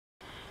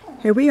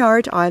Here we are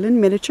at Island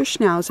Miniature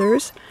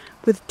Schnauzers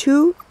with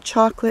 2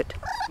 chocolate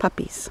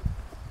puppies.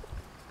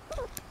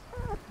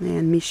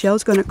 And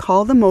Michelle's going to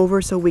call them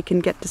over so we can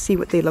get to see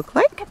what they look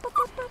like.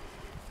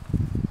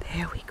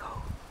 There we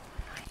go.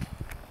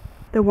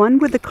 The one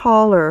with the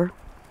collar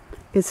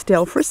is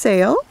still for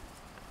sale.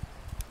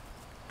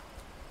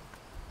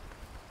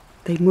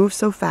 They move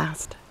so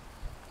fast.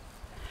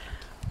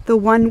 The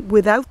one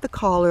without the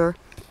collar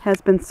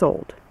has been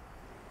sold.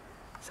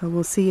 So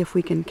we'll see if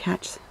we can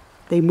catch.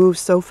 They move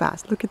so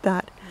fast. Look at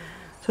that.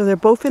 So they're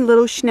both in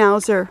little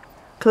Schnauzer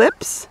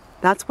clips.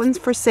 That's one's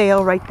for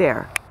sale right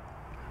there.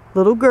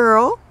 Little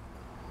girl.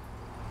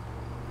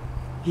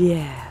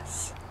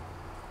 Yes.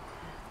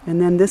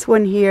 And then this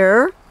one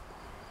here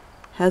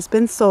has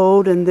been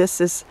sold, and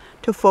this is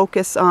to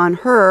focus on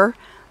her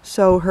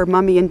so her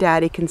mommy and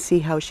daddy can see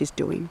how she's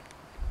doing.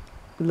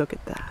 Look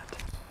at that.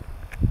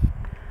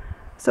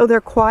 So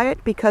they're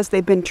quiet because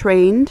they've been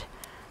trained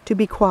to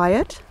be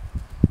quiet.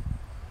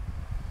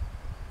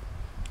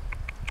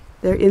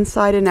 They're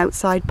inside and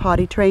outside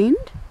potty trained.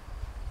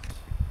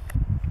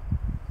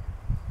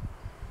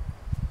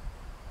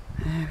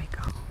 There we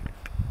go.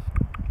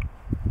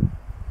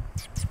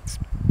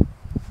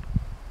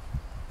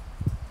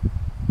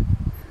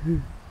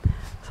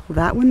 So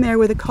that one there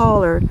with a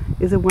collar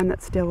is the one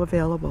that's still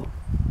available.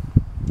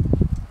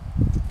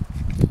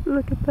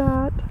 Look at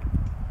that.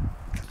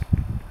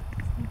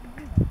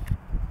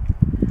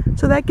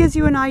 So that gives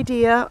you an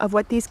idea of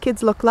what these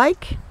kids look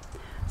like.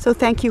 So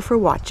thank you for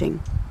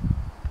watching.